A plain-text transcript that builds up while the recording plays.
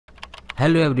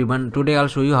Hello everyone, today I'll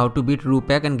show you how to beat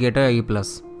Rupak and get a A+.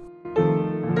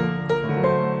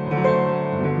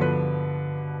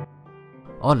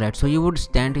 Alright, so you would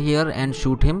stand here and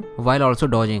shoot him while also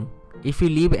dodging. If you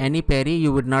leave any parry,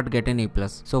 you would not get an A+.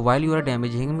 So while you are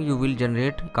damaging him, you will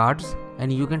generate cards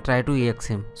and you can try to EX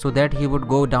him so that he would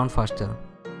go down faster.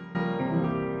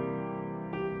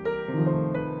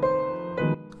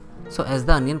 So as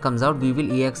the onion comes out, we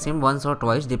will EX him once or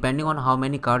twice depending on how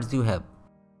many cards you have.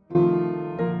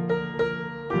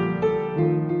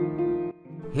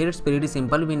 Here it's pretty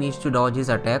simple, we need to dodge his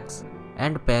attacks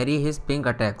and parry his pink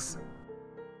attacks.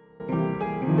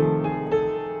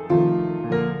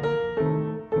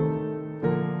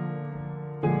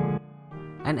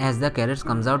 And as the carrots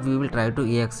comes out, we will try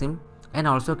to EX him and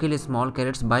also kill his small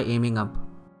carrots by aiming up.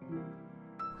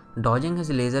 Dodging his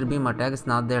laser beam attack is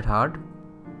not that hard,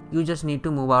 you just need to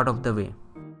move out of the way.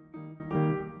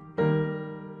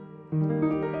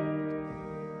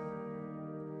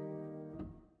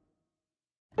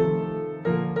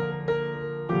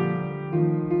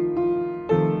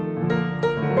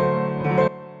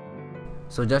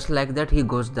 So just like that he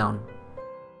goes down.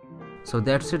 So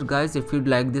that's it guys, if you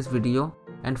liked this video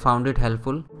and found it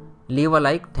helpful, leave a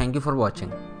like. Thank you for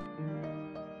watching.